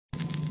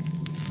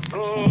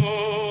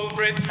Rule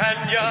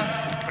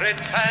Britannia,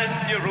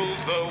 Britannia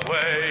rules the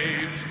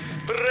waves.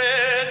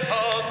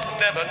 Britons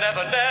never,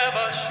 never,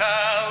 never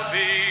shall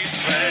be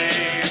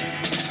slaves.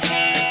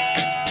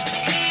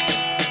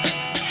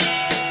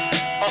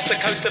 Off the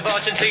coast of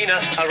Argentina,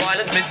 our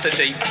island's midst the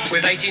deep,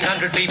 with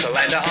 1,800 people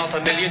and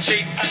 500,000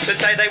 sheep. The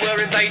day they were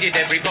invaded,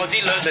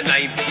 everybody learned the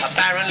name. A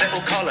barren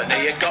little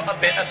colony had got a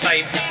bit of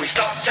fame. We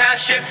stocked our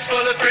ships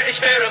full of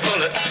British beer and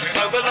bullets.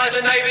 We mobilised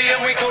the navy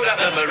and we called up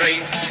the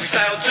marines. We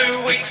sailed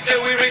 2 weeks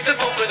till we reached the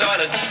Falkland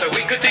Islands, so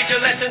we could teach a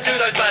lesson to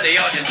those bloody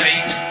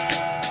Argentines.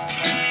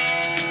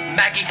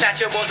 Maggie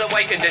Thatcher was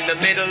awakened in the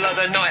middle of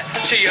the night.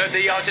 She heard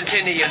the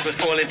Argentinians was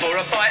falling for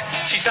a fight.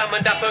 She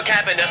summoned up her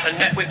cabinet and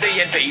met with the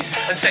MPs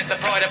and sent the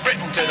pride of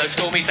Britain to those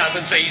stormy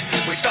southern seas.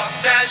 We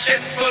stocked our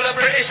ships full of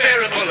British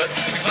beer and bullets.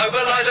 We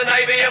mobilised the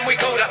navy and we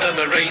called up the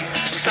marines.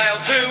 We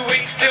sailed 2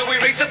 weeks till we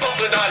reached the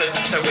Falkland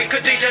Islands, so we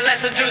could teach a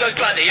lesson to those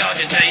bloody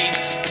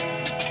Argentines.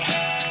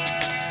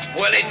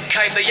 Well, in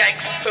came the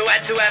Yanks, who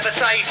had to have a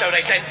say, so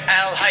they sent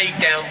Al Haig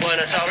down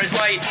Buenos Aires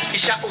way. He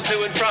shuttled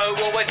to and fro,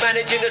 always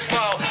managing to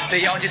smile.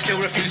 The Argies still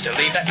refused to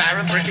leave that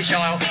barren British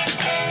Isle.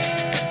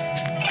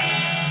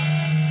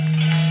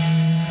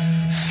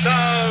 So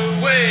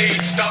we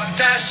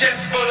stocked our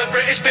ships full of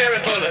British beer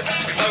and bullets.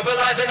 We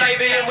mobilised the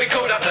navy and we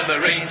called up the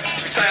marines.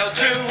 We sailed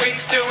 2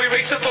 weeks till we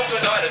reached the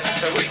Falkland Islands,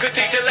 so we could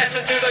teach a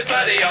lesson to those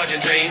bloody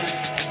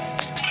Argentines.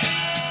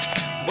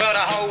 Well,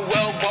 the whole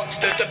world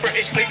watched as the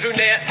British fleet drew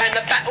near, and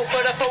the battle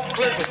for the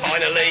Falklands was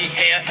finally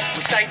here.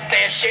 We sank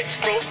their ships,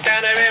 brought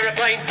down their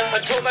aeroplanes, and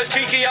taught those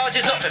cheeky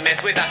Argies not to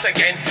mess with us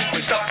again.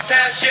 We stocked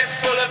our ships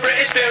full of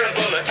British beer and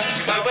bullets.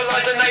 We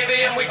mobilised the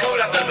navy and we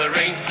called up the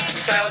marines.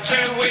 We sailed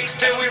 2 weeks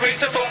till we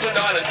reached the Falkland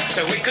Islands,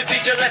 so we could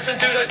teach a lesson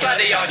to those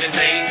bloody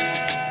Argentines.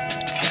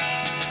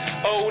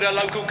 All the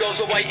local girls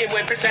were waiting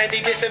when Prince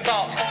Andy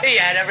disembarked. He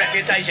had a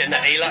reputation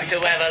that he liked to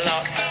have a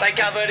lark. They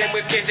covered him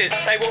with kisses,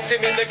 they walked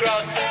him in the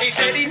grass. He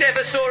said he never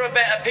saw a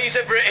better piece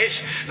of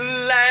British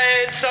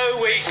land. So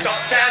we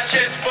stocked our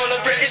ships full of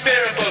British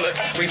beer and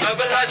bullets. We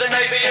mobilised the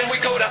navy and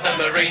we called up the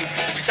marines.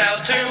 We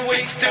sailed 2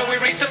 weeks till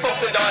we reached the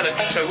Falkland Islands,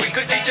 so we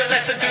could teach a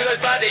lesson to those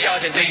bloody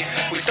Argentines.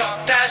 We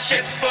stocked our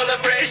ships full of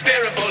British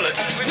beer and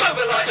bullets. We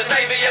mobilised the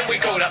navy and we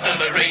called up the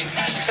marines.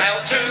 We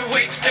sailed 2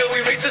 weeks till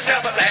we reached the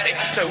South Atlantic,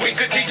 so we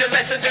could teach a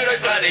lesson to those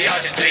bloody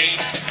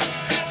Argentines.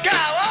 Go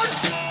on!